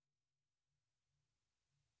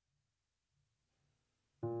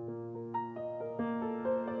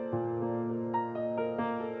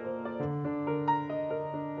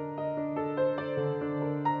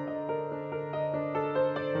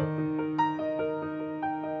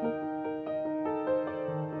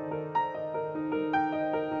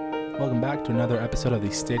welcome back to another episode of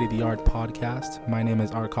the State of the Art podcast. My name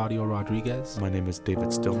is Arcadio Rodriguez. My name is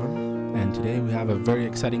David Stillman. And today we have a very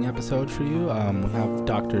exciting episode for you. We have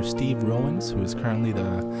Dr. Steve Roens, who is currently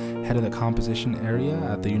the head of the composition area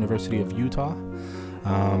at the University of Utah.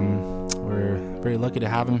 We're very lucky to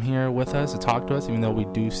have him here with us to talk to us, even though we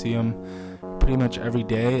do see him pretty much every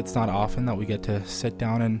day. It's not often that we get to sit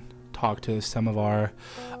down and talk to some of our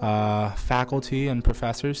faculty and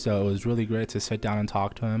professors, so it was really great to sit down and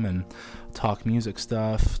talk to him and talk music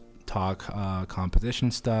stuff, talk composition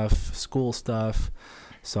stuff, school stuff,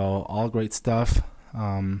 so all great stuff.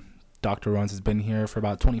 Dr. Roens has been here for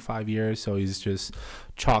about 25 years, so he's just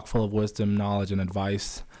chock full of wisdom, knowledge, and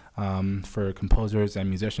advice for composers and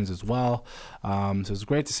musicians as well. So it was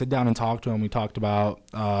great to sit down and talk to him. We talked about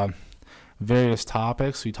various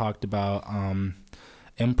topics. We talked about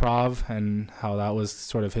improv and how that was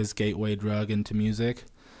sort of his gateway drug into music.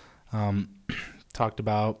 Talked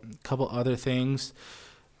about a couple other things.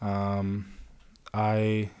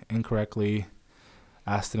 I incorrectly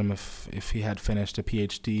asked him if he had finished a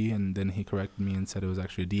PhD, and then he corrected me and said it was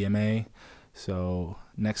actually a DMA. So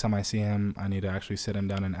next time I see him, I need to actually sit him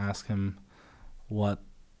down and ask him what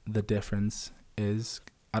the difference is.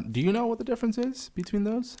 Do you know what the difference is between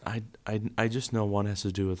those? I just know one has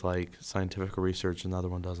to do with like scientific research and the other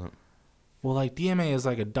one doesn't. Well, like DMA is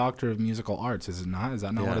like a Doctor of Musical Arts, is it not? Is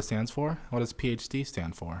that not Yeah. what it stands for? What does PhD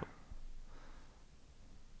stand for?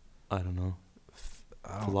 I don't know.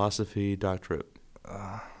 Philosophy doctorate.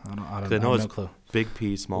 I I have know no it's clue. big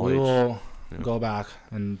P, small We H. will Yeah. go back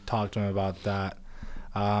and talk to him about that.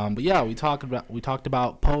 But yeah, we talked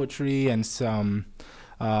about poetry and some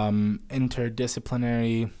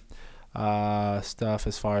interdisciplinary stuff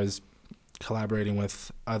as far as collaborating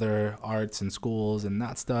with other arts and schools and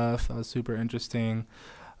that stuff. That was super interesting.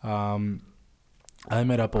 I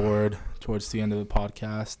made up a word towards the end of the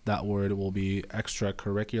podcast. That word will be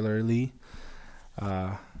extracurricularly.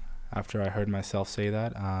 After I heard myself say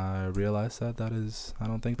that, I realized that I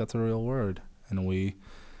don't think that's a real word. And we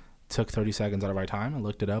took 30 seconds out of our time and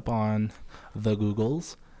looked it up on the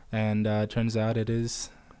Googles. And turns out it is,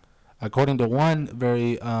 according to one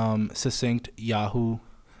very succinct Yahoo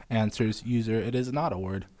Answers user, it is not a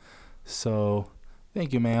word. So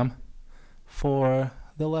thank you, ma'am, for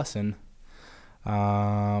the lesson.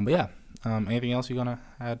 But yeah, anything else you're going to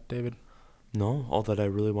add, David? No, all that I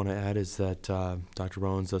really want to add is that Dr.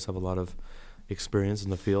 Roens does have a lot of experience in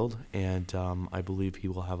the field, and I believe he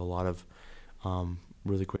will have a lot of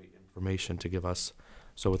really great information to give us.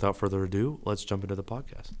 So without further ado, let's jump into the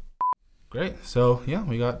podcast. Great. So, yeah,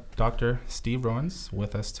 we got Dr. Steve Roens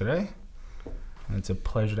with us today. And it's a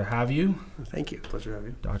pleasure to have you. Thank you. Pleasure to have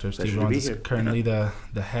you. Dr. Steve Pleasure to be Roens is here. currently the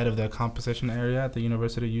head of the composition area at the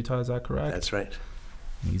University of Utah. Is that correct? That's right.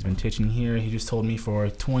 He's been teaching here, he just told me, for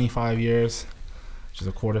 25 years, which is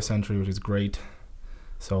a quarter century, which is great.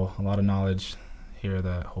 So a lot of knowledge here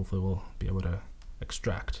that hopefully we'll be able to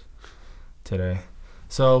extract today.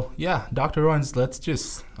 So, yeah, Dr. Roens, let's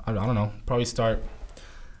just, I don't know, probably start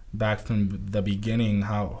back from the beginning.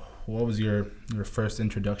 What was your first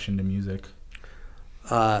introduction to music?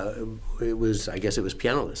 I guess it was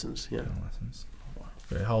piano lessons, yeah. Piano lessons.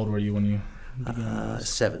 Great. How old were you when you began?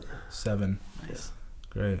 7. 7. Nice.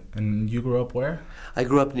 Great. And you grew up where? I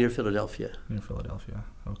grew up near Philadelphia. Near Philadelphia.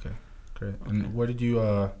 Okay. Great. Okay. And where did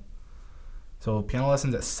you, so piano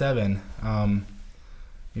lessons at 7,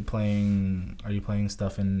 are you playing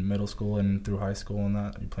stuff in middle school and through high school and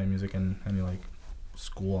that? Are you playing music in any like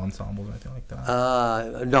school ensembles or anything like that?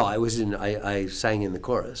 No, I sang in the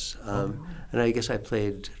chorus. And I guess I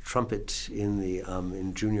played trumpet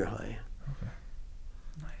in junior high. Okay.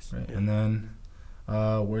 Nice. Right. Yeah. And then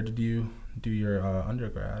where did you do your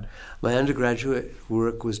undergrad? My undergraduate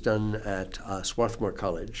work was done at Swarthmore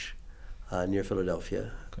College near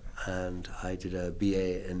Philadelphia. Okay. And I did a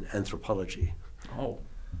BA in anthropology.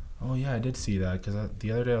 Oh yeah, I did see that because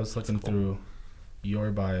the other day I was looking through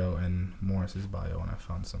your bio and Morris's bio, and I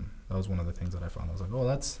found that was one of the things that I found. I was like, oh,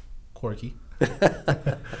 that's quirky.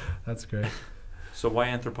 That's great. So why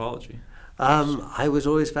anthropology? I was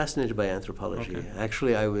always fascinated by anthropology. Okay.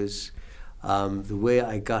 Actually, I was, the way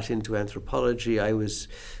I got into anthropology, I was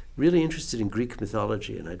really interested in Greek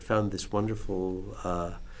mythology, and I'd found this wonderful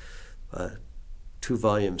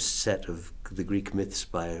 2-volume set of the Greek myths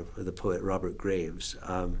by the poet Robert Graves.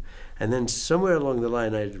 And then somewhere along the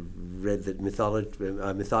line, I'd read that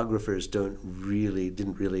mythographers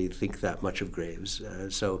didn't really think that much of Graves.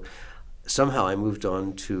 So somehow I moved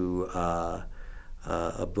on to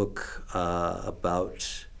a book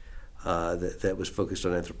about that was focused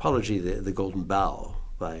on anthropology, The Golden Bough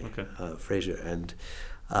by Fraser, and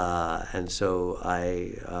And so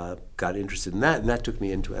I got interested in that, and that took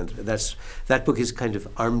me into that book is kind of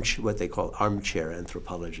what they call armchair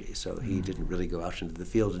anthropology. So he didn't really go out into the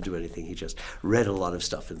field and do anything. He just read a lot of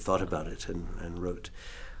stuff and thought about it and wrote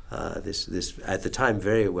this at the time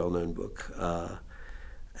very well known book.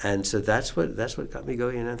 And so that's what got me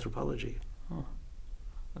going in anthropology. Oh,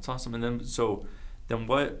 that's awesome. And then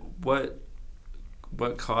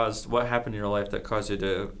what happened in your life that caused you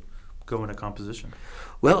to go into composition?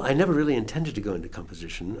 Well, I never really intended to go into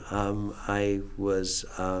composition. I was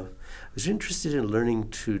interested in learning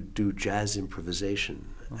to do jazz improvisation,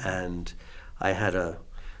 and I had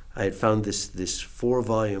found this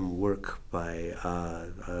 4-volume work by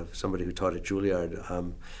somebody who taught at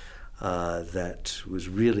Juilliard that was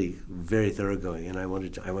really very thoroughgoing, and I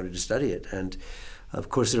wanted to study it. And of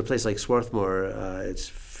course, at a place like Swarthmore, it's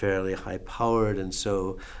fairly high-powered, and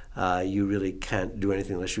so you really can't do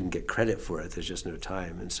anything unless you can get credit for it. There's just no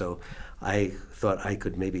time. And so I thought I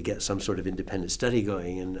could maybe get some sort of independent study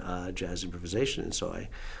going in jazz improvisation. And so I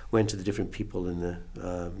went to the different people in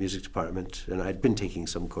the music department, and I'd been taking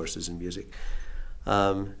some courses in music.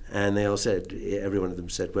 And they all said, every one of them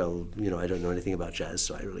said, well, I don't know anything about jazz,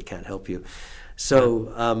 so I really can't help you.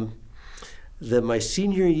 So my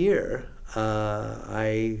senior year,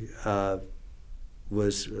 I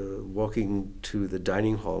was walking to the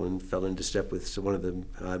dining hall and fell into step with one of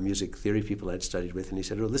the music theory people I'd studied with, and he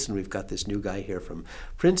said, "Oh, listen, we've got this new guy here from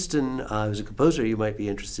Princeton who's a composer. You might be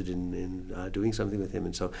interested in doing something with him."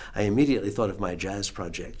 And so I immediately thought of my jazz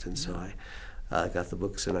project, and so I got the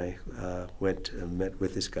books and I went and met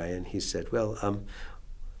with this guy, and he said, "Well,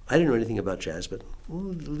 I didn't know anything about jazz, but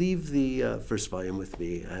leave the first volume with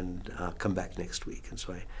me and come back next week." And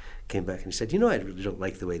so I came back and he said, I really don't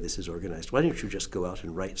like the way this is organized. Why don't you just go out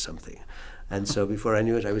and write something? And so before I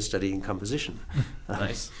knew it, I was studying composition.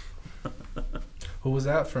 Nice. Who was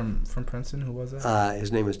that from Princeton? Who was that?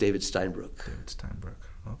 His name was David Steinbrook. David Steinbrook.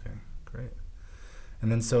 Okay, great. And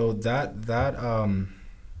then so that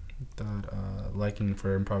liking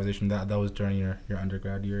for improvisation, that was during your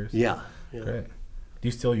undergrad years? Yeah. Great. Do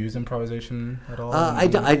you still use improvisation at all? I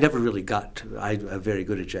never really got. I'm very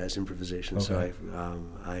good at jazz improvisation, okay. So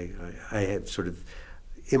I have sort of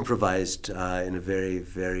improvised in a very,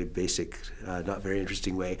 very basic, not very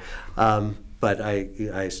interesting way. But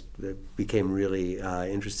I became really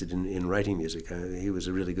interested in writing music. He was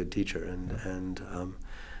a really good teacher and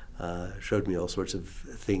showed me all sorts of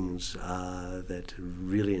things that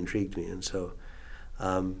really intrigued me, and so.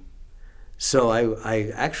 So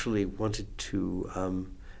I actually wanted to,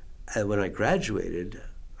 when I graduated,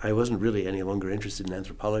 I wasn't really any longer interested in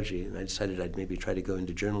anthropology, and I decided I'd maybe try to go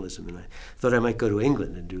into journalism, and I thought I might go to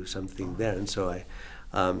England and do something there. And so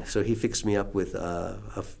so he fixed me up with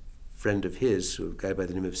a friend of his, a guy by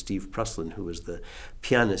the name of Steve Pruslin, who was the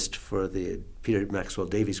pianist for the Peter Maxwell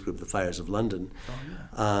Davies group, the Fires of London.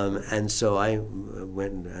 Oh, yeah. And so I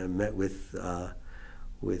went and met with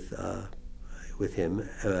him,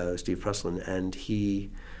 Steve Pruslin, and he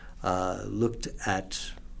looked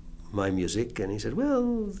at my music and he said,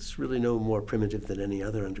 "Well, it's really no more primitive than any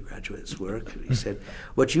other undergraduate's work." He said,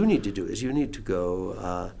 "What you need to do is you need to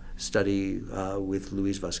go study with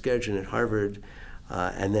Louise Vosgergen at Harvard,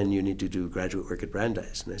 and then you need to do graduate work at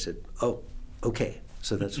Brandeis." And I said, "Oh, okay."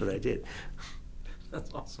 So that's what I did.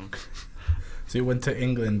 That's awesome. So you went to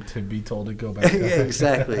England to be told to go back. Yeah,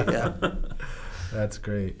 exactly. Yeah. That's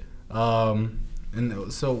great.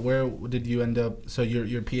 And so where did you end up? So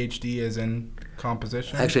your PhD is in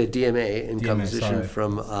composition? Actually, a DMA in composition sorry.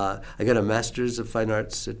 From, I got a Master's of Fine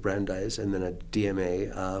Arts at Brandeis and then a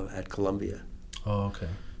DMA at Columbia. Oh, okay.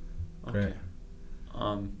 Great.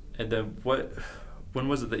 And then when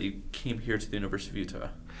was it that you came here to the University of Utah?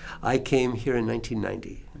 I came here in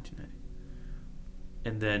 1990.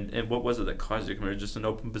 And what was it that caused you to come here? Just an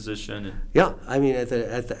open position? Yeah, I mean,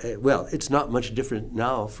 well, it's not much different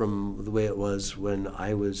now from the way it was when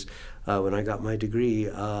I got my degree.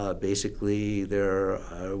 Basically, there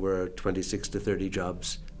were 26 to 30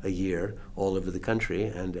 jobs a year all over the country,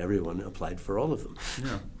 and everyone applied for all of them.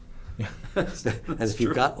 Yeah. And if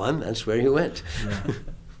you got one, that's where you went. Yeah.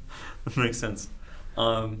 That makes sense.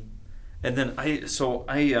 And then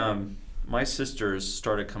my sisters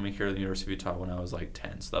started coming here to the University of Utah when I was like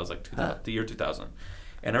 10, so that was like the year 2000.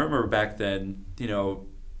 And I remember back then,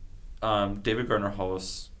 David Gardner Hall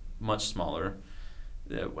was much smaller.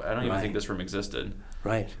 I don't even think this room existed.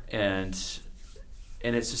 Right. And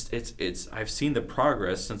it's just I've seen the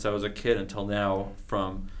progress since I was a kid until now,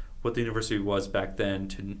 from what the university was back then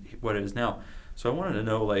to what it is now. So I wanted to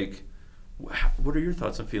know, like, what are your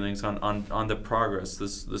thoughts and feelings on the progress,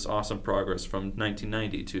 this awesome progress from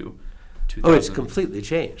 1990 to Oh, it's completely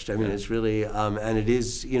changed. I mean, Yeah. it's really, and it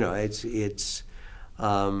is, it's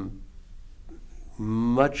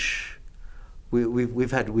much.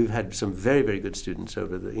 We've had some very, very good students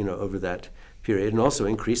over that period, and also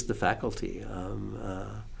increased the faculty.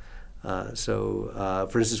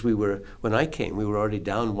 For instance, when I came, we were already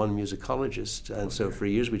down one musicologist, and so for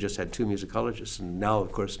years we just had two musicologists, and now,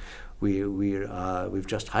 of course, we've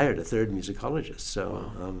just hired a third musicologist.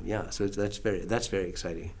 So so that's very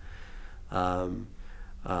exciting.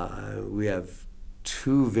 We have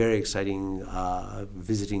two very exciting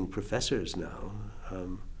visiting professors now,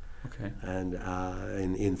 and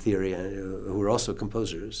in theory, who are also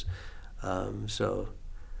composers. So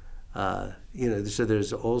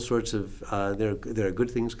there's all sorts of there are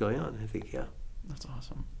good things going on, I think. Yeah, that's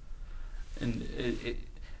awesome. And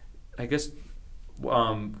I guess,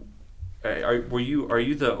 are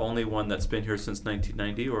you the only one that's been here since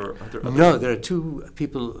 1990, or are there others? No, there are two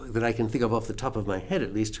people that I can think of off the top of my head,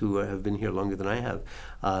 at least, who have been here longer than I have.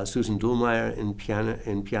 Susan Duhlmeyer in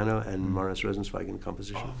piano, and Morris Rosenzweig in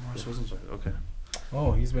composition. Oh, Morris Rosenzweig. Okay.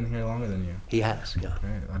 Oh, he's been here longer than you. He has, yeah.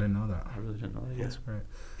 Great. I didn't know that. I really didn't know that. Yeah. That's great.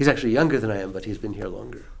 He's actually younger than I am, but he's been here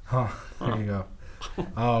longer. Huh. There you go.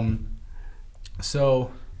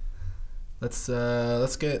 So let's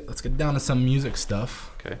get down to some music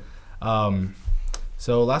stuff. Okay.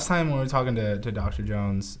 So last time when we were talking to Dr.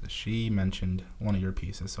 Jones, she mentioned one of your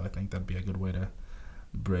pieces, so I think that'd be a good way to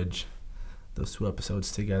bridge those two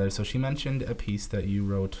episodes together. So she mentioned a piece that you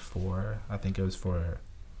wrote for, I think it was for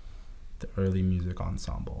the early music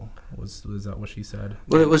ensemble. Was that what she said?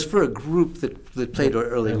 Well, it was for a group that played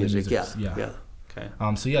early music. Yeah. Okay.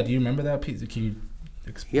 So yeah, do you remember that piece? Can you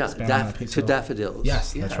expand on that piece? To Daffodils.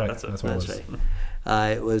 Yes, Yeah, that's right. that's That's what That's it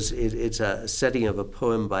was. right. It's a setting of a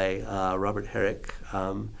poem by Robert Herrick,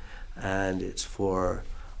 and it's for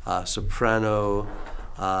soprano,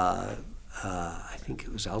 I think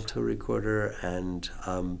it was alto recorder, and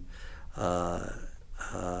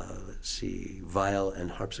viol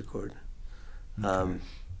and harpsichord. Okay.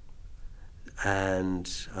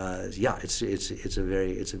 It's a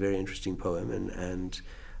very interesting poem, and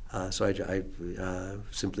so I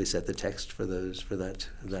simply set the text for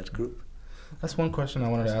that group. That's one question I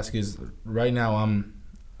wanted to ask you is, right now I'm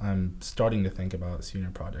starting to think about senior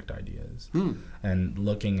project ideas and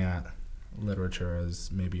looking at literature as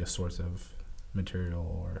maybe a source of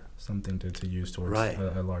material or something to use towards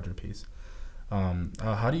a larger piece.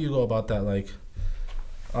 How do you go about that? Like,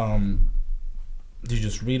 do you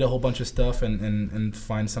just read a whole bunch of stuff and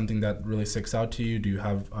find something that really sticks out to you? Do you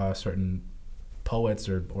have certain poets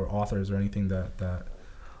or authors or anything that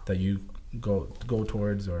you go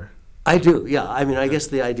towards, or? I do, yeah. I mean, I guess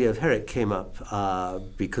the idea of Herrick came up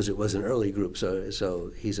because it was an early group,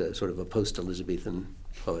 so he's a sort of a post-Elizabethan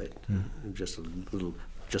poet, just a little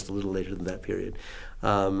later than that period,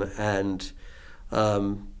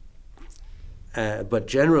 but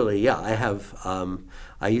generally, yeah, I have.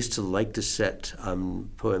 I used to like to set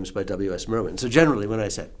poems by W.S. Merwin. So generally, when I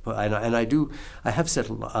set, I have set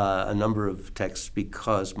a number of texts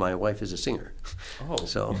because my wife is a singer. Oh,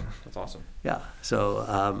 so that's awesome. Yeah.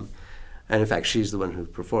 So, and in fact, she's the one who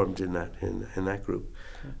performed in that group.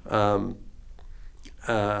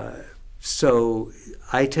 So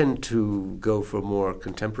I tend to go for more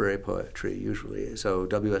contemporary poetry usually. So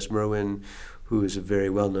W.S. Merwin, who is a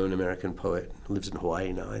very well-known American poet, lives in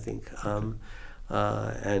Hawaii now, I think.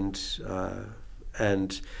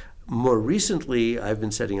 And more recently, I've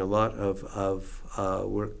been setting a lot of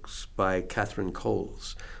works by Catherine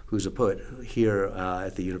Coles, who's a poet here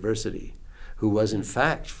at the university, who was in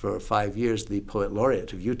fact for 5 years the poet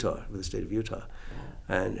laureate of Utah, of the state of Utah.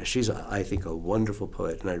 And she's, I think, a wonderful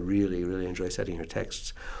poet, and I really, really enjoy setting her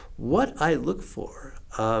texts. What I look for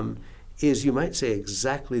is, you might say,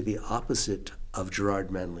 exactly the opposite of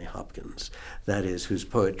Gerard Manley Hopkins. That is, whose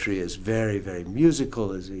poetry is very, very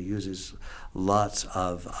musical, as he uses lots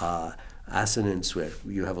of assonance, where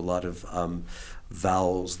you have a lot of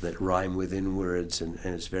vowels that rhyme within words, and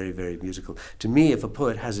it's very, very musical. To me, if a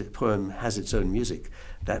poem has its own music,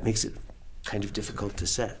 that makes it kind of difficult to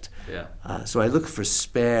set. Yeah. So I look for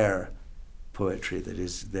spare poetry that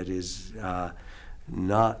is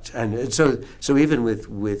not, and so even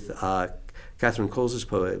with Catherine Coles's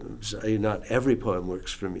poems, not every poem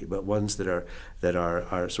works for me, but ones that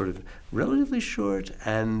are sort of relatively short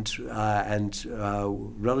and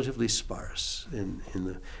relatively sparse in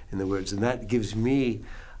the words, and that gives me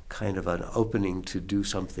kind of an opening to do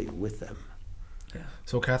something with them. Yeah.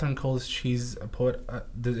 So Catherine Coles, she's a poet.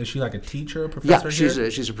 Is she like a teacher, professor? Yeah,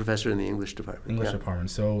 she's a professor in the English department. Department.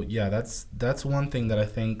 So yeah, that's one thing that I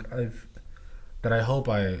think that I hope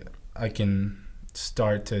I can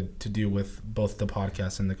start to do with both the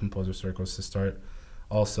podcast and the composer circles, to start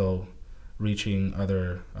also reaching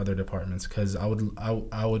other departments, because I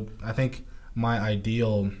think my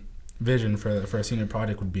ideal vision for a senior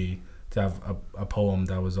project would be to have a poem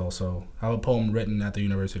that was also have a poem written at the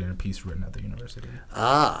university and a piece written at the university.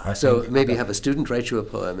 So maybe have a student write you a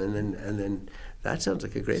poem, and then that sounds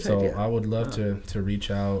like a great idea. So I would love to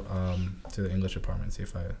reach out to the English department, see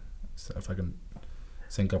if I can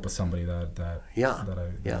sync up with somebody that I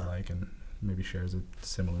like and maybe shares a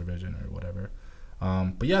similar vision or whatever.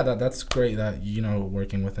 But yeah, that's great that,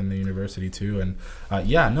 working within the university too. And I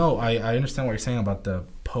understand what you're saying about the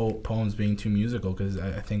poems being too musical, because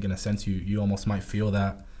I think in a sense you almost might feel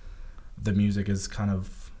that the music is kind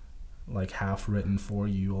of like half written for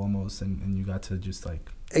you almost, and you got to just like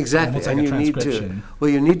exactly, almost like and a transcription.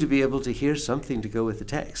 you need to be able to hear something to go with the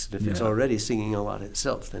text. If it's already singing a lot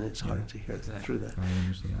itself, then it's hard to hear through that.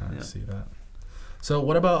 I see that. So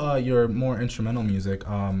what about your more instrumental music?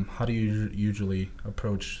 How do you usually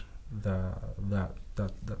approach that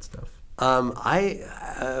stuff?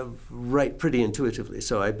 I write pretty intuitively,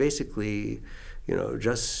 so I basically,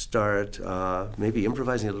 just start maybe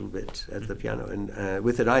improvising a little bit at the piano, and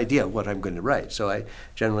with an idea of what I'm going to write. So I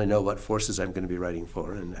generally know what forces I'm going to be writing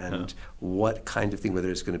for, and what kind of thing,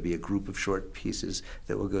 whether it's going to be a group of short pieces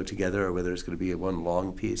that will go together, or whether it's going to be one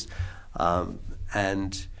long piece,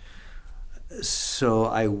 and so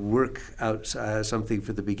I work out something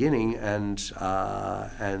for the beginning, and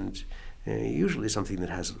usually something that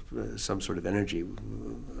has some sort of energy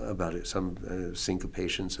about it, some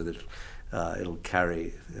syncopation, so that it'll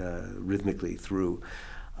carry rhythmically through.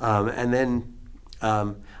 And then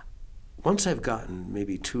once I've gotten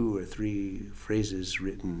maybe 2 or 3 phrases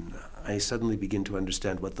written, I suddenly begin to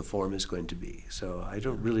understand what the form is going to be. So I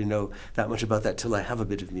don't really know that much about that till I have a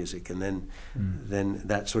bit of music, and then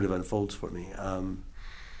that sort of unfolds for me.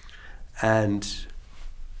 And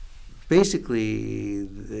basically,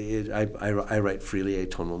 I write freely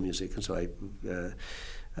atonal music, and so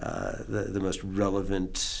the most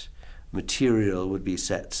relevant material would be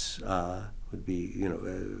sets, would be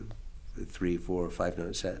 3, 4, 5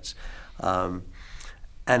 note sets, and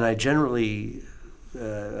I generally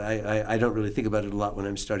I don't really think about it a lot when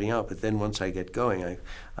I'm starting out, but then once I get going,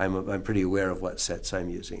 I'm pretty aware of what sets I'm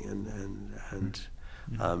using, and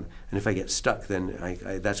if I get stuck, then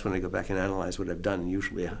that's when I go back and analyze what I've done. And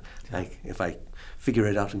usually, if I figure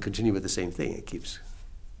it out and continue with the same thing, it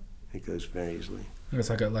goes very easily. It's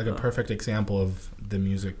like a perfect example of the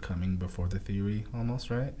music coming before the theory, almost,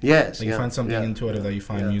 right? Yes. Like you find something intuitive that you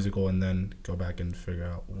find musical, and then go back and figure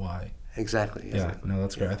out why. Exactly. Yeah. No,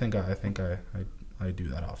 that's great. Yeah. I think I do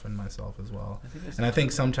that often myself as well. I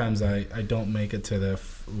think sometimes I don't make it to the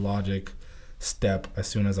logic step as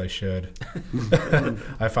soon as I should.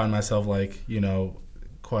 I find myself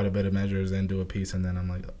quite a bit of measures into a piece, and then I'm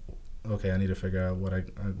like, okay, I need to figure out what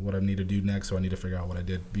I need to do next, so I need to figure out what I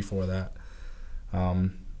did before that.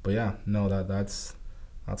 But yeah, no, that's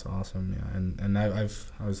awesome. Yeah, and I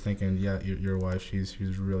was thinking, your wife,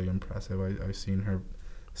 she's really impressive. I've seen her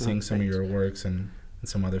sing some of your works and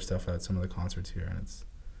some other stuff at some of the concerts here, and it's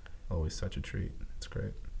always such a treat. It's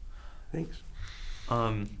great. Thanks.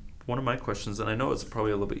 One of my questions, and I know it's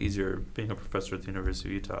probably a little bit easier being a professor at the University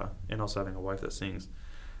of Utah and also having a wife that sings,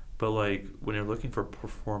 but when you're looking for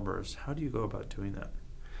performers, how do you go about doing that?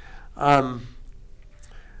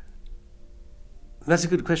 That's a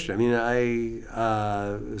good question. I mean,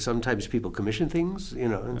 sometimes people commission things,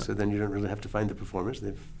 and so then you don't really have to find the performers.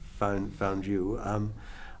 They've found you.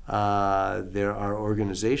 There are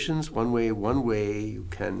organizations. One way you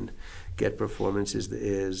can get performances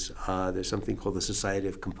is there's something called the Society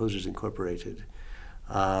of Composers Incorporated,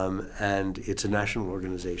 and it's a national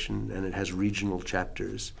organization, and it has regional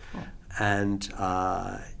chapters, and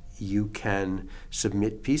you can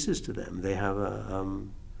submit pieces to them. They have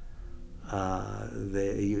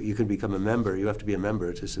you can become a member. You have to be a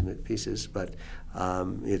member to submit pieces, but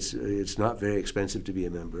it's not very expensive to be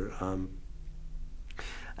a member.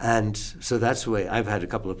 And so that's the way. I've had a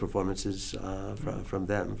couple of performances from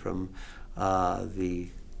them.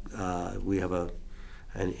 We have an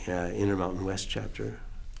Intermountain West chapter,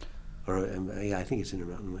 or I think it's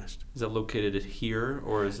Intermountain West. Is that located here,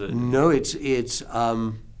 or is it? No, it's the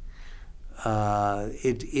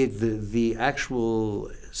actual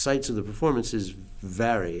sites of the performances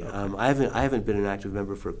vary. Okay. I haven't been an active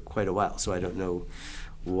member for quite a while, so I don't know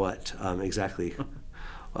what exactly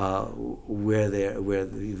where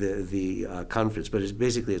the conference. But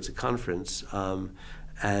it's a conference,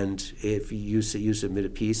 and if you submit a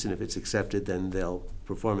piece, and if it's accepted, then they'll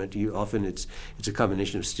perform it. Often it's a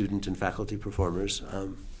combination of student and faculty performers.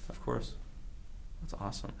 Of course. That's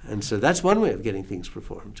awesome. And so that's one way of getting things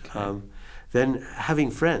performed. Okay. Then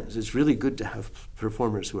having friends. It's really good to have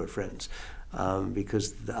performers who are friends,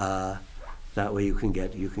 because that way you can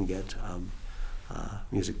get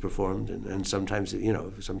music performed, and sometimes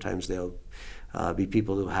sometimes they'll be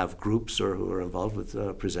people who have groups or who are involved with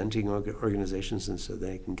presenting organizations, and so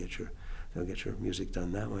they'll get your music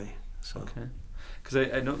done that way. So. Okay. Because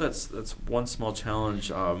I know that's one small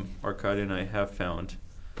challenge Arkady and I have found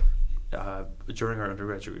during our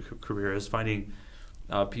undergraduate career is finding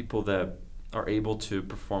people that are able to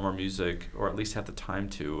perform our music, or at least have the time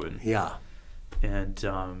to.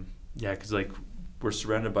 Because like we're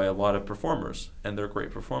surrounded by a lot of performers, and they're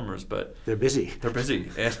great performers, but they're busy.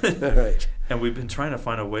 And, Right. And we've been trying to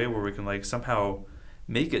find a way where we can like somehow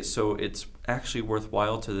make it so it's actually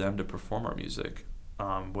worthwhile to them to perform our music.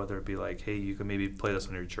 Whether it be like, hey, you can maybe play this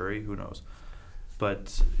on your jury, who knows?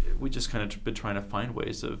 But we just kind of been trying to find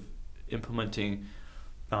ways of implementing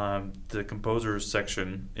the composer's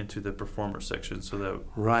section into the performer section, so that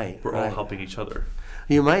we're all helping each other.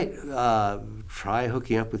 You might try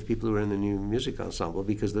hooking up with people who are in the new music ensemble,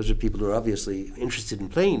 because those are people who are obviously interested in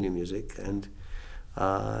playing new music, and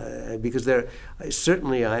because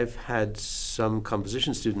certainly I've had some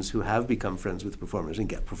composition students who have become friends with performers and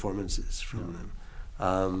get performances from them.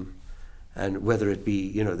 And whether it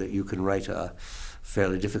be, that you can write a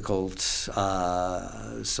fairly difficult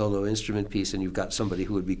solo instrument piece, and you've got somebody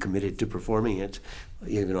who would be committed to performing it,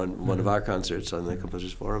 even on one of our concerts on the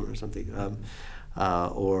Composers Forum or something,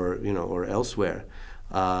 or elsewhere.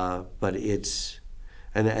 But it's,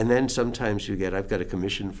 and then sometimes I've got a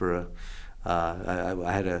commission for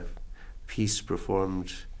I had a piece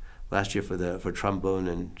performed last year for trombone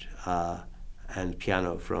and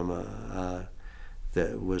piano from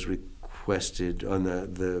that was requested on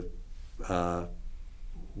the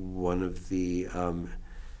one of the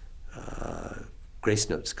Grace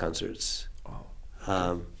Notes concerts.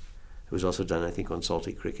 It was also done, I think, on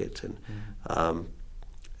Salty Cricket,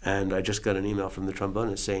 and I just got an email from the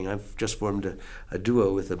trombonist saying, I've just formed a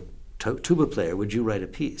duo with a tuba player. Would you write a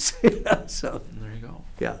piece? So there you go.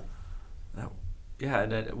 Yeah.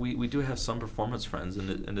 And we do have some performance friends,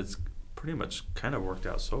 and it's pretty much kind of worked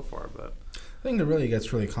out so far, but I think it really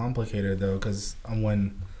gets really complicated though, because I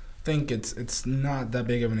think it's not that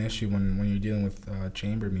big of an issue when you're dealing with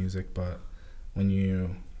chamber music, but when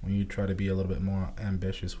you try to be a little bit more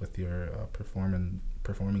ambitious with your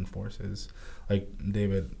performing forces, like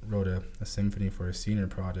David wrote a symphony for a senior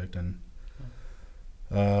project, and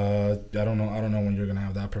I don't know when you're gonna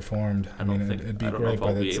have that performed. It'd be great,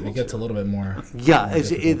 but it gets a little bit more. Yeah,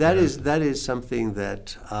 that is something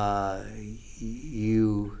that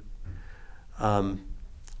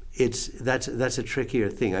that's a trickier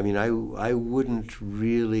thing. I mean, I wouldn't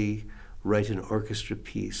really write an orchestra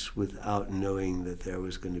piece without knowing that there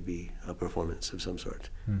was going to be a performance of some sort.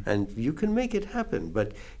 And you can make it happen,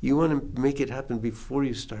 but you want to make it happen before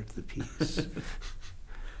you start the piece.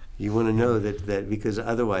 You want to know that because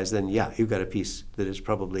otherwise, then you've got a piece that is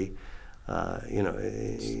probably,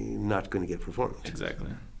 not going to get performed.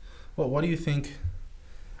 Exactly. Well, what do you think?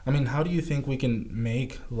 I mean, how do you think we can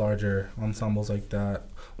make larger ensembles like that?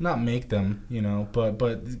 Well, not make them,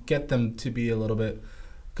 but get them to be a little bit.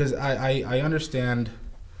 Because I understand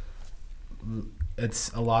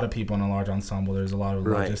it's a lot of people in a large ensemble. There's a lot of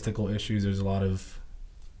logistical issues. There's a lot of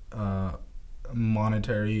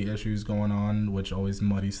monetary issues going on, which always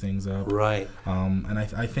muddies things up. Right. And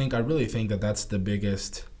I really think that that's the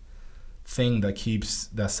biggest thing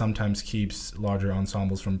that sometimes keeps larger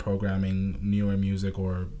ensembles from programming newer music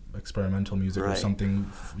or experimental music or something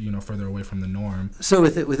further away from the norm. So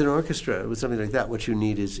with an orchestra, with something like that, what you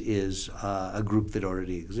need is a group that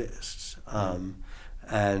already exists.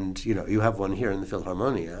 And you have one here in the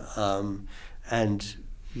Philharmonia, and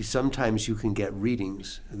sometimes you can get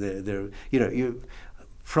readings. You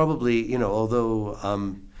probably although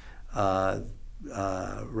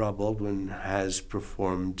Rob Baldwin has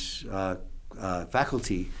performed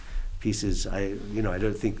faculty pieces, I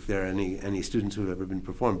don't think there are any students who have ever been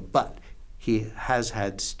performed, but he has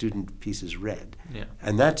had student pieces read. Yeah.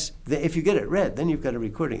 And that's if you get it read, then you've got a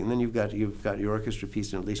recording, and then you've got your orchestra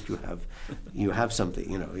piece, and at least you have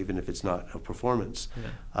something, even if it's not a performance.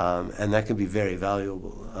 Yeah. And that can be very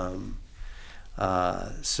valuable.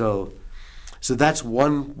 So that's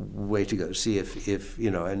one way to go. See if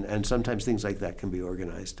and sometimes things like that can be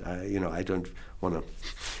organized. I don't want to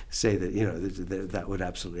say that that would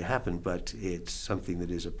absolutely happen, but it's something that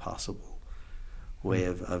is a possible way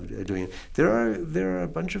of doing it. There are a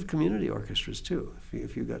bunch of community orchestras too.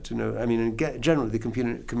 If you got to know, generally the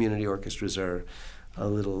community orchestras are a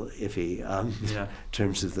little iffy in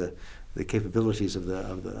terms of the capabilities of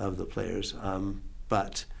the players.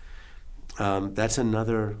 But that's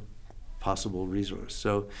another possible resource.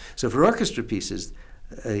 So for orchestra pieces,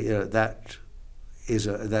 that is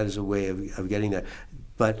a way of getting there.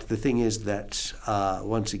 But the thing is that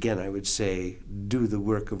once again, I would say do the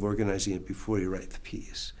work of organizing it before you write the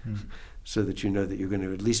piece, so that you know that you're going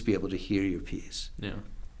to at least be able to hear your piece. Yeah.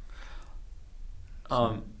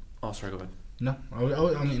 Sorry, go ahead. No,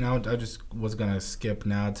 I just was gonna skip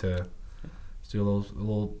now to do a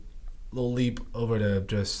little leap over to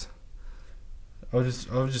just. I was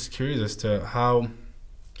just curious as to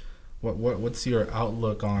what's your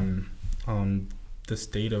outlook on the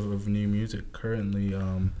state of new music currently.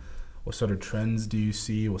 What sort of trends do you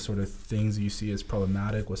see? What sort of things do you see as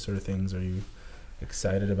problematic? What sort of things are you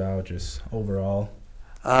excited about, just overall?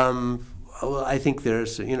 Well, I think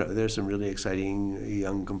there's some really exciting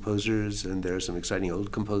young composers, and there are some exciting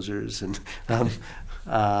old composers, and so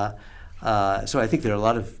I think there are a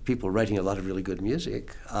lot of people writing a lot of really good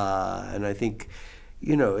music, and I think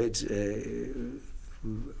it's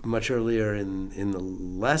much earlier in the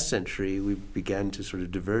last century we began to sort of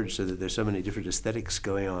diverge, so that there's so many different aesthetics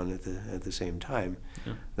going on at the same time.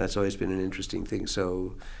 Yeah. That's always been an interesting thing.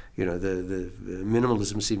 So. The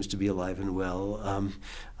minimalism seems to be alive and well.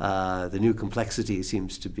 The new complexity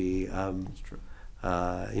seems to be, That's true.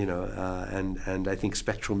 And I think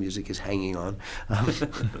spectral music is hanging on.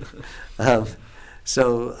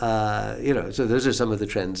 So those are some of the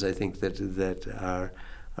trends I think that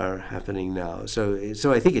are happening now. So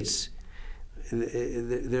I think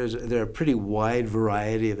there are a pretty wide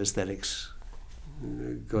variety of aesthetics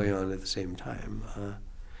going on at the same time,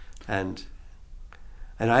 And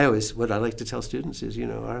what I like to tell students is,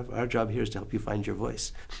 our job here is to help you find your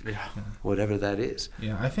voice, whatever that is.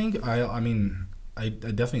 Yeah, I think I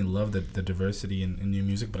definitely love the diversity in new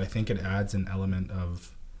music, but I think it adds an element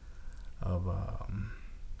of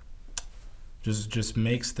just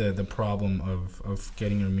makes the problem of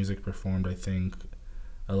getting your music performed, I think,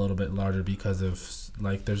 a little bit larger, because of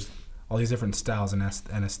there's all these different styles and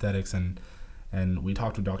aesthetics, and we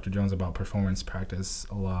talked to Dr. Jones about performance practice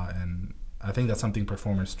a lot, and I think that's something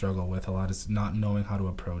performers struggle with a lot, is not knowing how to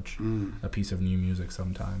approach a piece of new music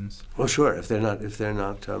sometimes. Well, sure, if they're not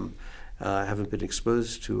haven't been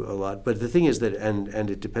exposed to a lot. But the thing is that, and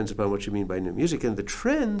it depends upon what you mean by new music. And the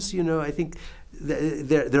trends, I think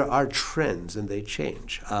there are trends, and they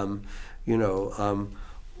change.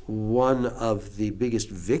 One of the biggest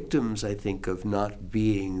victims, I think, of not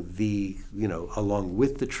being along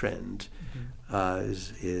with the trend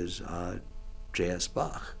is J.S.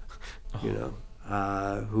 Bach.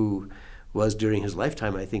 Who was during his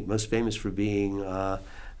lifetime, I think, most famous for being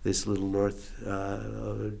this little North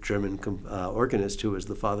German organist who was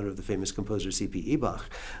the father of the famous composer C.P. Bach,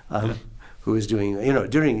 who was doing,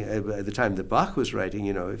 during the time that Bach was writing,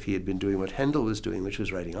 if he had been doing what Handel was doing, which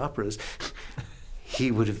was writing operas,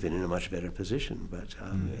 he would have been in a much better position. But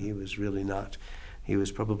he was really not. He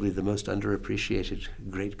was probably the most underappreciated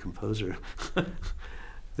great composer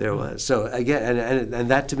there was. So again, and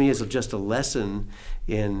that to me is just a lesson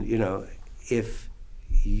in, if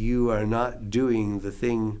you are not doing the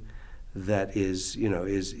thing that is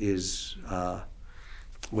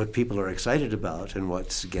what people are excited about and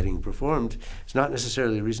what's getting performed, it's not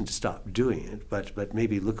necessarily a reason to stop doing it, but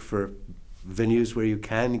maybe look for venues where you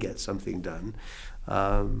can get something done.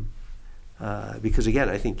 Because again,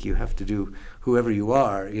 I think you have to do, whoever you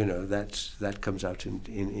are, that comes out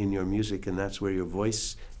in your music, and that's where your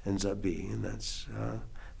voice ends up being, and that's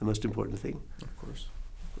the most important thing. Of course.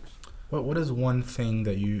 What is one thing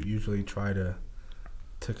that you usually try to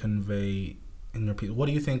convey in your piece? What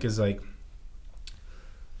do you think is I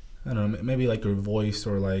don't know, maybe your voice,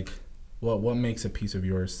 or what makes a piece of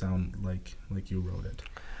yours sound like you wrote it?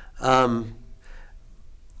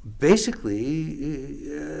 Basically,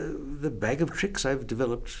 the bag of tricks I've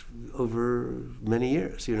developed over many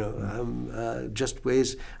years, just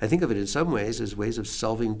ways, I think of it in some ways as ways of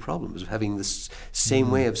solving problems, of having this same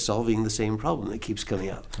way of solving the same problem that keeps coming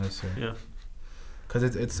up. I see. Yeah.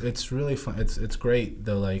 Because it's really fun. It's great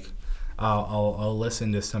though. I'll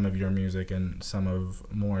listen to some of your music and some of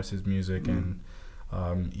Morris's music and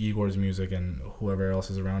Igor's music and whoever else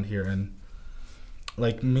is around here, and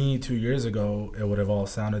me 2 years ago, it would have all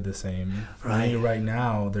sounded the same. Right. Me right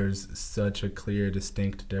now, there's such a clear,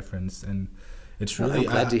 distinct difference, and it's really. I'm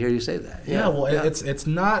glad to hear you say that. Yeah, it's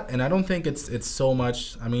not, and I don't think it's so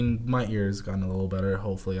much. I mean, my ear's gotten a little better,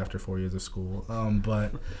 hopefully, after 4 years of school.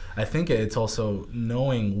 But I think it's also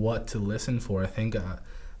knowing what to listen for. I think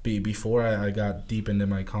before I got deep into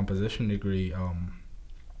my composition degree,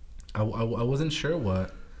 I wasn't sure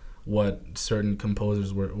what certain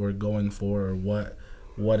composers were going for, or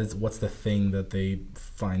what's the thing that they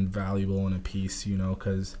find valuable in a piece, you know,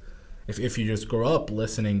 because if you just grow up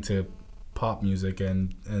listening to pop music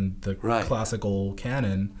and the Right. classical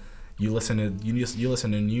canon, you listen to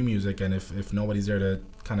new music, and if nobody's there to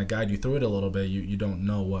kind of guide you through it a little bit, you don't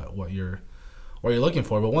know what you're looking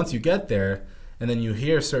for. But once you get there, and then you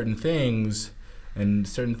hear certain things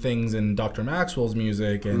in Dr. Maxwell's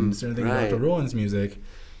music and certain things right. in Dr. Roens' music,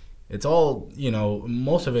 it's all, you know,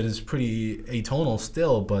 most of it is pretty atonal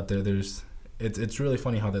still, but it's really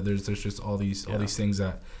funny how that there's just all these things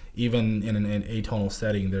that even in an atonal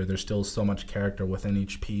setting, there's still so much character within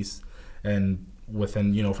each piece, and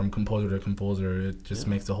within, you know, from composer to composer, it just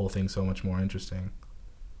makes the whole thing so much more interesting.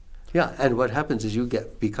 Yeah, and what happens is you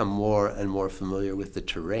become more and more familiar with the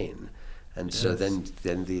terrain, and so then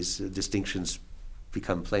these distinctions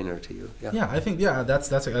become plainer to you. Yeah, I think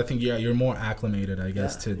you're more acclimated, I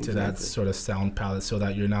guess, to exactly. that sort of sound palette, so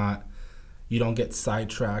that you don't get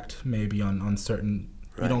sidetracked maybe on certain.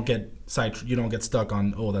 Right. You don't get stuck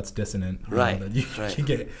on, oh, that's dissonant. Right. Know, that you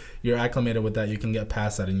can you're acclimated with that. You can get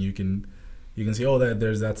past that, and you can see, oh,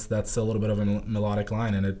 that's a little bit of a melodic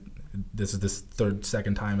line, and this is this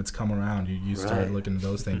second time it's come around. You start looking at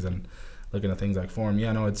those things and looking at things like form.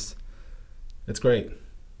 Yeah, no, it's great.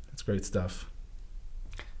 It's great stuff.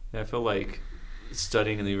 Yeah, I feel like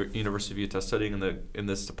studying in the University of Utah, studying in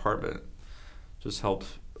this department, just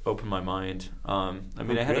helped open my mind.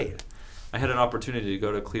 I had an opportunity to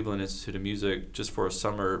go to Cleveland Institute of Music just for a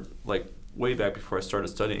summer, like way back before I started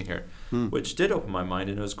studying here, which did open my mind,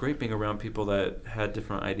 and it was great being around people that had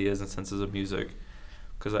different ideas and senses of music.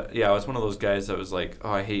 Because I was one of those guys that was like,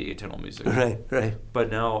 oh, I hate atonal music. Right.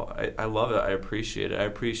 But now I love it. I appreciate it. I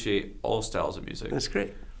appreciate all styles of music. That's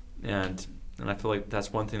great. And I feel like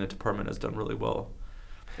that's one thing the department has done really well.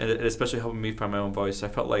 And it especially helped me find my own voice. I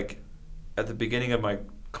felt like at the beginning of my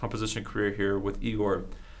composition career here with Igor,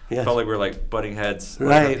 I felt like we were like butting heads. He's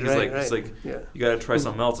like, you got to try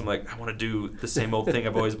something else. I'm like, I want to do the same old thing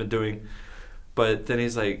I've always been doing. But then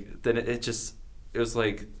he's like, it was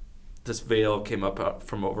like this veil came up out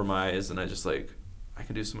from over my eyes, and I just like, I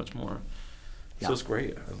can do so much more. Yeah. So it's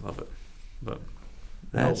great. I love it. But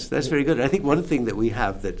that's very good. I think one thing that we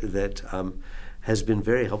have that has been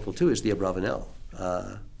very helpful too is the Abravanel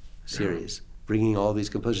series, bringing all these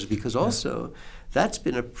composers, because also that's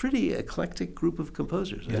been a pretty eclectic group of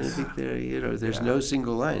composers. I don't think there's no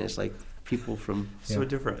single line. It's like people from so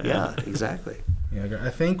different. Yeah, exactly. Yeah, I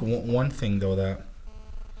think one thing though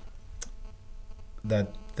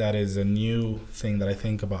that is a new thing that I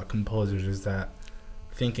think about composers is that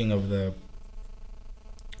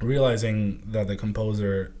realizing that the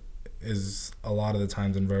composer is a lot of the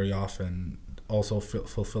times and very often also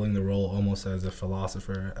fulfilling the role almost as a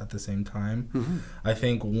philosopher at the same time. Mm-hmm. I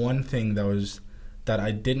think one thing that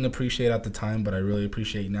I didn't appreciate at the time, but I really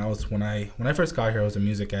appreciate now, is when I first got here, I was a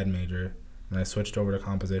music ed major, and I switched over to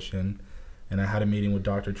composition, and I had a meeting with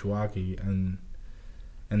Dr. Chouaki,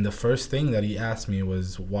 and the first thing that he asked me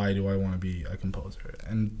was, why do I want to be a composer?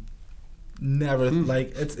 And never,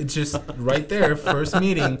 like, it's just right there, first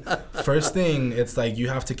meeting, first thing, it's like you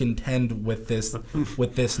have to contend with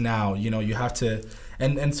this now, you know, you have to,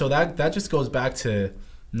 and so that just goes back to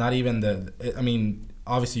not even I mean,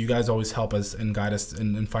 obviously you guys always help us and guide us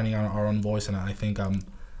in finding out our own voice, and I think I'm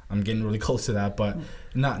getting really close to that, but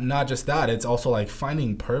not just that, it's also like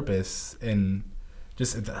finding purpose in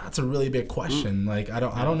just, that's a really big question. Like I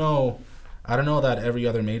don't know that every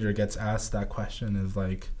other major gets asked that question. Is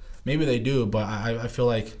like, maybe they do, but I feel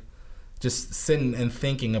like just sitting and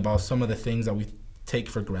thinking about some of the things that we take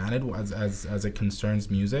for granted as it concerns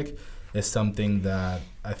music is something that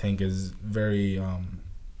I think is very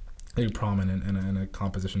prominent in a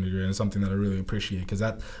composition degree, and it's something that I really appreciate, because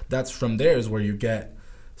that's from there is where you get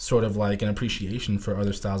sort of like an appreciation for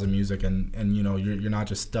other styles of music, and you know, you're not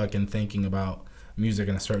just stuck in thinking about music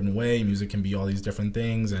in a certain way. Music can be all these different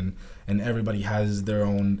things, and everybody has their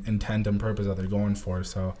own intent and purpose that they're going for.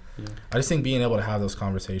 So I just think being able to have those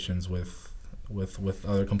conversations with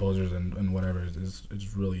other composers and whatever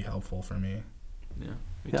is really helpful for me. Yeah,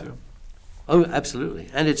 me too. Oh, absolutely,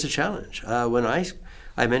 and it's a challenge. When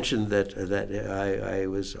I mentioned that I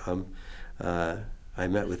was I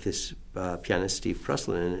met with this pianist, Steve Roens,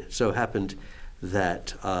 and it so happened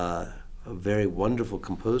that a very wonderful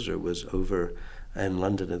composer was over in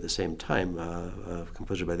London at the same time, a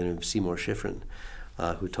composer by the name of Seymour Schifrin,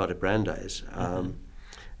 who taught at Brandeis.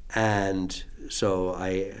 And so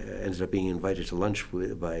I ended up being invited to lunch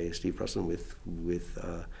by Steve Roens with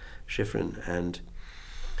Schifrin, and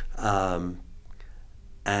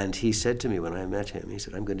And he said to me when I met him, he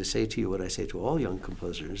said, I'm going to say to you what I say to all young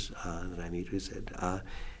composers that I meet, who said,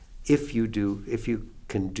 if you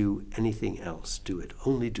can do anything else, do it.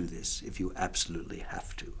 Only do this if you absolutely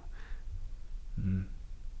have to. Mm.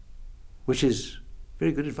 Which is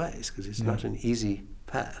very good advice, because it's not an easy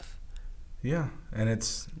path. Yeah, and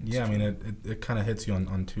it's I mean, it kind of hits you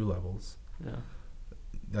on two levels. Yeah.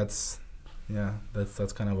 That's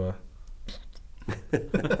kind of a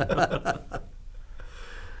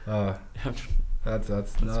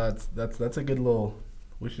that's a good little.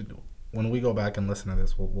 We should, when we go back and listen to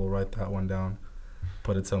this, we'll write that one down,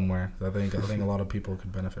 put it somewhere. I think a lot of people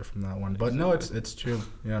could benefit from that one. But no, it's true.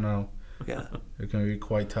 You know, Yeah, it can be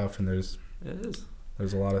quite tough, and there's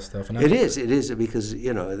a lot of stuff. And it is because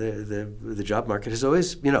the job market has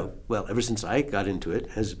always ever since I got into it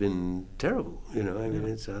has been terrible. I mean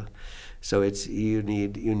it's so it's you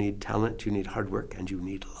need talent, you need hard work, and you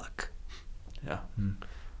need luck. Yeah,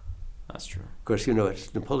 that's true. Of course, you know what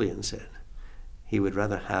Napoleon said. He would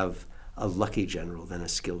rather have a lucky general than a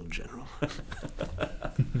skilled general. I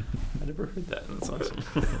never heard that. That's awesome.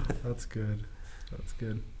 That's good. That's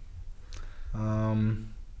good.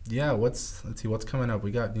 Yeah, let's see what's coming up.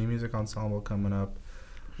 We got New Music Ensemble coming up.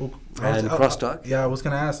 And crosstalk. Yeah, I was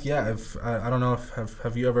gonna ask. Yeah, if I don't know if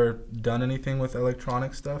have you ever done anything with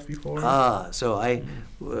electronic stuff before? So I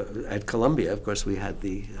at Columbia, of course, we had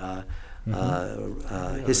the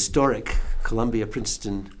historic Columbia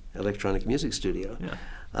Princeton Electronic Music Studio. Yeah.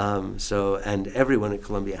 And everyone at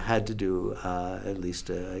Columbia had to do at least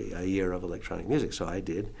a year of electronic music. So I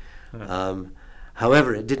did.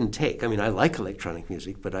 However, it didn't take. I mean, I like electronic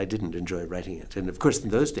music, but I didn't enjoy writing it. And of course, in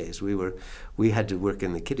those days, we had to work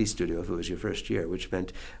in the kiddie studio if it was your first year, which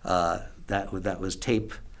meant that was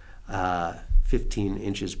tape, 15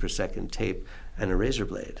 inches per second tape, and a razor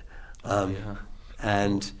blade.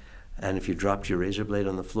 And if you dropped your razor blade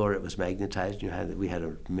on the floor, it was magnetized. We had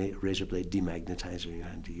a razor blade demagnetizer you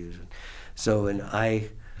had to use. So, and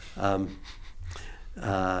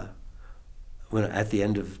when at the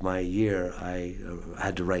end of my year, I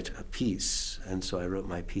had to write a piece, and so I wrote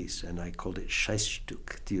my piece, and I called it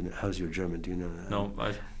Scheißstück. Do you know? How's your German? Do you know that? No,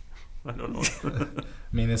 I don't know. I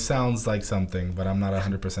mean, it sounds like something, but I'm not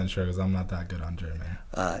 100% sure because I'm not that good on German.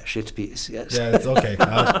 Shit piece, yes. Yeah, it's okay.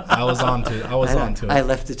 I was on to it. I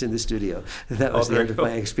left it in the studio. That was the end of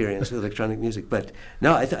my experience with electronic music. But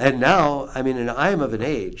no, and I am of an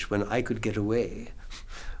age when I could get away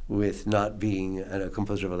with not being a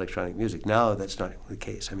composer of electronic music. Now that's not the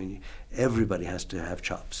case. I mean, everybody has to have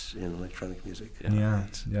chops in electronic music. Yeah,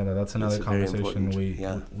 that's another conversation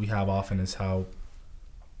we have often is how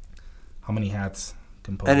many hats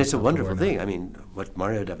composers and it's a have to wonderful wear thing. now. I mean, what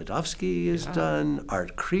Mario Davidovsky has done,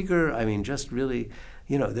 Art Krieger, I mean, just really,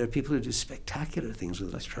 there are people who do spectacular things with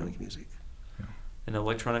electronic music. And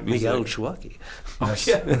electronic music. Miguel Chouaki. Oh,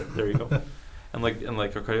 yeah, there you go. And like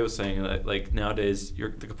Arcadio was saying, like nowadays,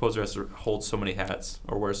 the composer has to hold so many hats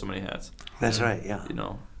or wear so many hats. That's right. Yeah.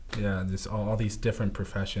 Yeah, just all these different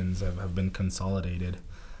professions have been consolidated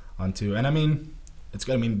onto, and I mean, it's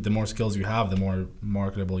good. I mean, the more skills you have, the more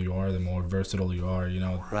marketable you are, the more versatile you are.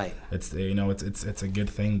 Right. It's it's a good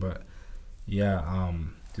thing, but yeah,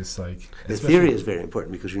 just like the theory is very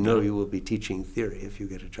important because you will be teaching theory if you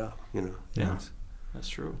get a job. Yeah, that's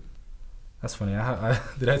true. That's funny.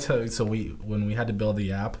 Did I tell you? So when we had to build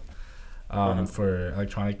the app for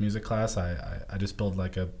electronic music class, I just built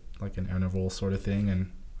like an interval sort of thing, and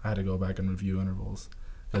I had to go back and review intervals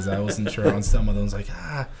because I wasn't sure on some of them. I was like,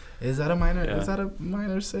 is that a minor? Yeah. Is that a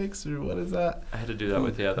minor six or what is that? I had to do that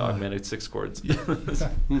with the augmented six chords.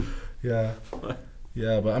 Yeah.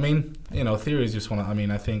 Yeah, but I mean, theories just want to. I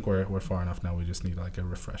mean, I think we're far enough now. We just need like a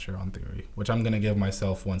refresher on theory, which I'm gonna give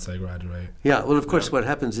myself once I graduate. Yeah, well, of course, what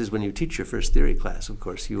happens is when you teach your first theory class, of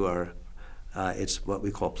course, you are. It's what we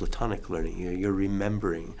call Platonic learning. You're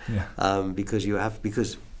remembering,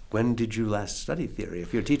 because when did you last study theory?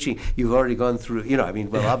 If you're teaching, you've already gone through.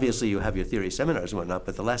 Obviously you have your theory seminars and whatnot,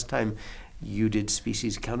 but the last time you did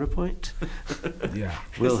species counterpoint,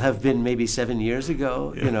 will have been maybe 7 years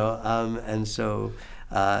ago. And so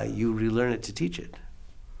you relearn it to teach it.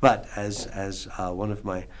 But as one of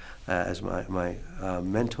my my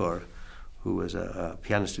mentor, who was a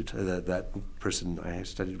pianist, that person I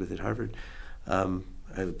studied with at Harvard,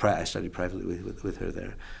 I studied privately with her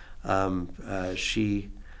there. She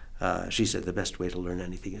said the best way to learn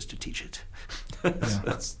anything is to teach it.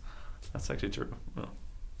 That's actually true. Well.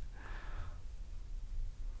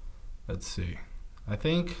 Let's see. I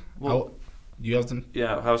think. You have them?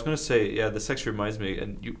 Yeah, I was going to say, this actually reminds me,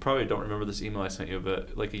 and you probably don't remember this email I sent you,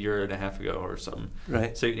 but like a year and a half ago or something.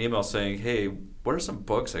 Right. So an email saying, hey, what are some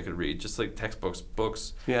books I could read? Just like textbooks,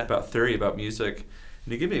 books Yeah. about theory, about music.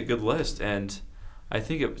 And he gave me a good list, and I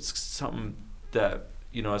think it's something that,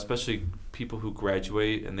 especially people who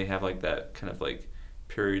graduate and they have like that kind of like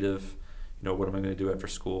period of, what am I going to do after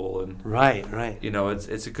school? And Right.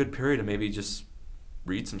 it's a good period to maybe just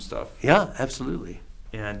read some stuff. Yeah, absolutely.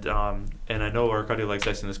 And I know Arcadio likes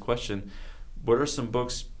asking this question. What are some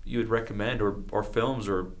books you would recommend, or films,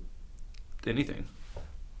 or anything?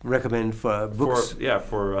 Recommend for books?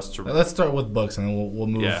 For us to... Let's start with books, and then we'll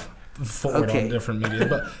move forward on different media.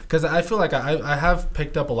 But because I feel like I have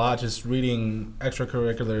picked up a lot just reading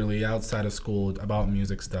extracurricularly outside of school about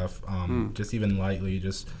music stuff, just even lightly,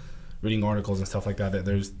 just reading articles and stuff like that. That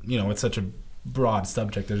there's, it's such a broad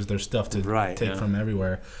subject. There's stuff to take from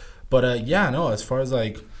everywhere. But as far as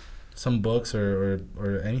like some books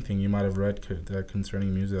or anything you might have read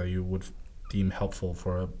concerning music that you would deem helpful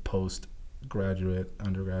for a postgraduate,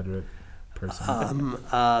 undergraduate person.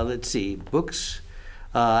 Let's see, books.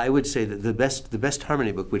 I would say that the best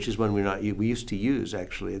harmony book, which is one we used to use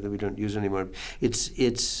actually, that we don't use anymore.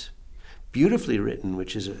 It's beautifully written,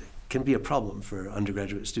 which can be a problem for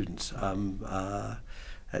undergraduate students.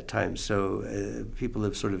 At times, so people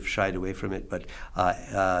have sort of shied away from it. But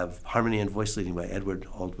Harmony and Voice Leading by Edward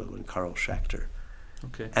Aldwell and Carl Schachter.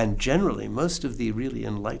 Okay. And generally, most of the really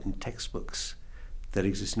enlightened textbooks that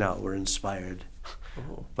exist now were inspired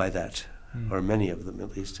by that, or many of them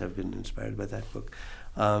at least have been inspired by that book.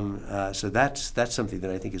 So that's something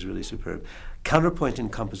that I think is really superb. Counterpoint in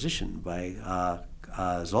Composition by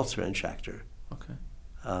Zaltzer and Schachter. Okay.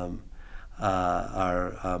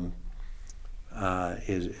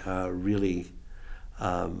 Is really,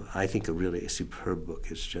 I think, a really superb book.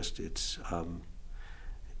 I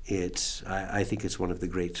think it's one of the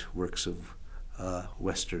great works of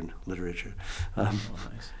Western literature. Nice.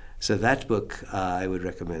 So that book I would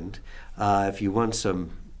recommend. If you want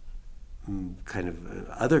some kind of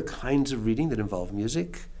other kinds of reading that involve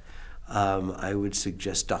music, I would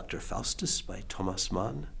suggest Dr. Faustus by Thomas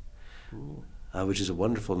Mann. Which is a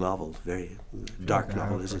wonderful novel, very dark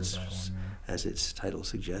novel as its title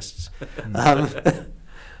suggests.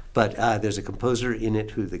 But there's a composer in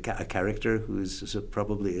it a character who is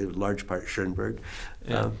probably a large part Schoenberg.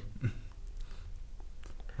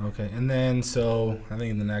 Okay, and then so I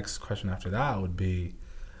think the next question after that would be,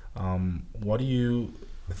 what do you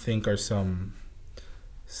think are some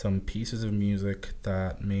pieces of music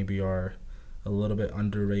that maybe are a little bit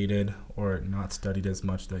underrated or not studied as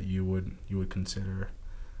much that you would consider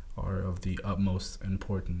are of the utmost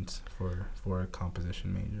importance for a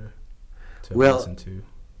composition major to listen to?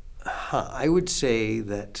 I would say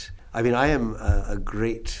that, I am a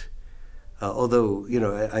great, although,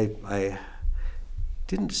 I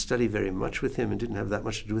didn't study very much with him and didn't have that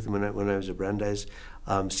much to do with him when I was at Brandeis.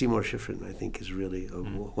 Seymour Schifrin, I think, is really a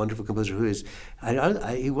wonderful composer who is,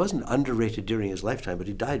 he wasn't underrated during his lifetime, but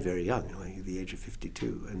he died very young, at the age of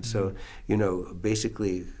 52. And so,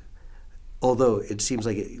 basically, although it seems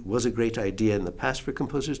like it was a great idea in the past for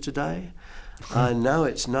composers to die, now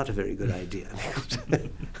it's not a very good idea.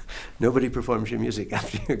 Nobody performs your music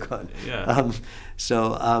after you're gone. Yeah.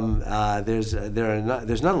 There's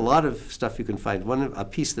not a lot of stuff you can find. A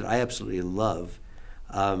piece that I absolutely love,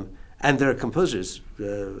 and there are composers,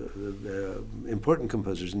 important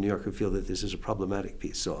composers in New York who feel that this is a problematic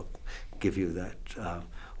piece. So I'll give you that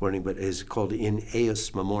warning. But it's called In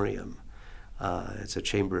Eus Memoriam. It's a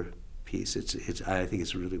chamber piece. I think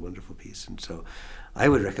it's a really wonderful piece, and so I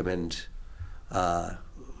would recommend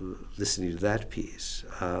listening to that piece.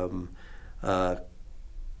 And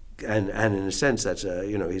in a sense, that's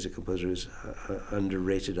he's a composer who's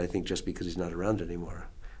underrated, I think, just because he's not around anymore.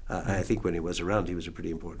 I think when he was around, he was a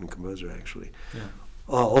pretty important composer, actually. Yeah.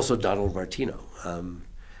 Also, Donald Martino.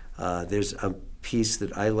 There's a piece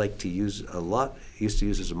that I like to use a lot, used to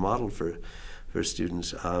use as a model for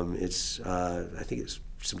students. I think it's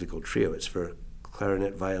simply called Trio. It's for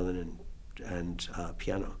clarinet, violin, and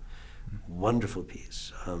piano. Wonderful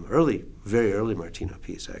piece. Very early Martino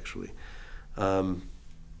piece, actually. There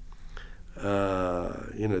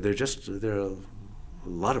are a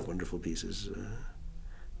lot of wonderful pieces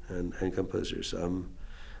and composers.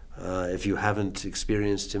 If you haven't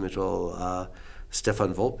experienced him at all,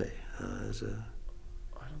 Stefan Volpe is a.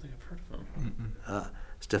 I don't think I've heard of him.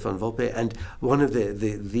 Stefan Volpe, and one of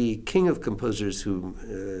the king of composers who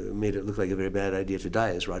made it look like a very bad idea to die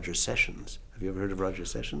is Roger Sessions. Have you ever heard of Roger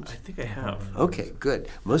Sessions? I think I have. Okay, good.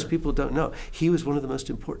 Most people don't know. He was one of the most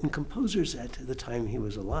important composers at the time he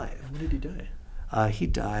was alive. When did he die? He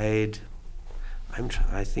died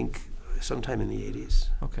I think sometime in the 80s.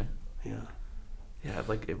 Okay. Yeah. Yeah,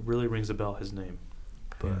 like it really rings a bell, his name.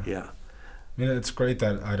 But Yeah. I mean, it's great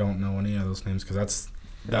that I don't know any of those names because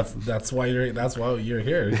that's why you're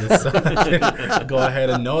here. Just go ahead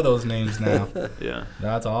and know those names now. Yeah.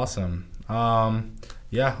 That's awesome.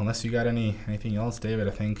 Yeah. Unless you got anything else, David,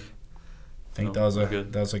 I think No, that was we're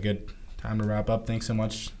a good time to wrap up. Thanks so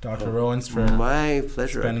much, Dr. Roens, for my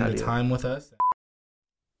pleasure, spending the Arcadio. time with us.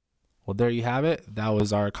 Well, there you have it. That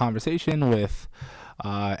was our conversation with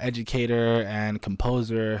educator and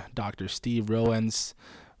composer Dr. Steve Roens. I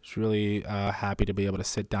was really happy to be able to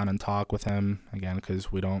sit down and talk with him again,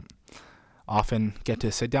 because we don't often get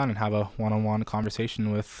to sit down and have a one-on-one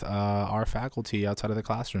conversation with our faculty outside of the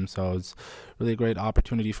classroom. So it's really a great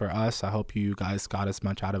opportunity for us. I hope you guys got as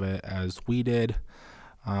much out of it as we did.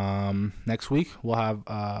 Next week, we'll have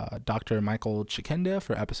Dr. Michael Chikinda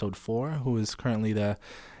for episode 4, who is currently the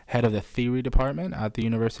head of the theory department at the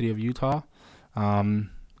University of Utah.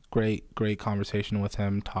 Great conversation with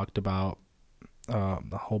him. Talked about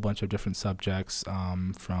a whole bunch of different subjects,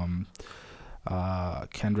 from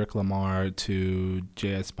Kendrick Lamar to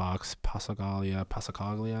J.S. Bach's Passacaglia.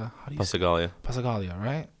 How do you say? Passacaglia,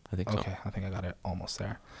 right? I think so. Okay, I think I got it almost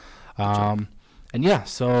there. And yeah,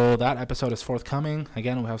 so that episode is forthcoming.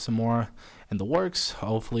 Again, we have some more in the works.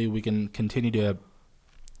 Hopefully we can continue to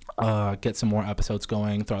get some more episodes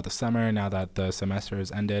going throughout the summer now that the semester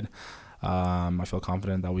has ended. I feel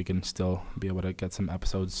confident that we can still be able to get some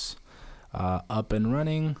episodes up and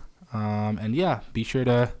running. And yeah, be sure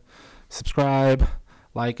to subscribe,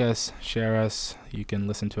 like us, share us. You can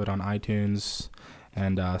listen to it on iTunes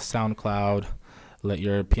and SoundCloud. Let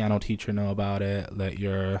your piano teacher know about it. Let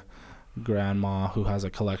your grandma who has a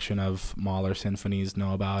collection of Mahler symphonies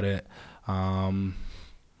know about it. Would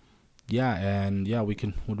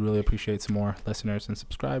really appreciate some more listeners and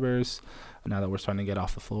subscribers now that we're starting to get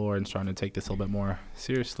off the floor and starting to take this a little bit more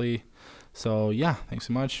seriously. So yeah, thanks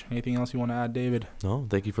so much. Anything else you want to add, David? No,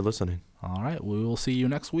 thank you for listening. All right, we will see you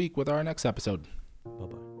next week with our next episode.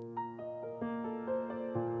 Bye-bye.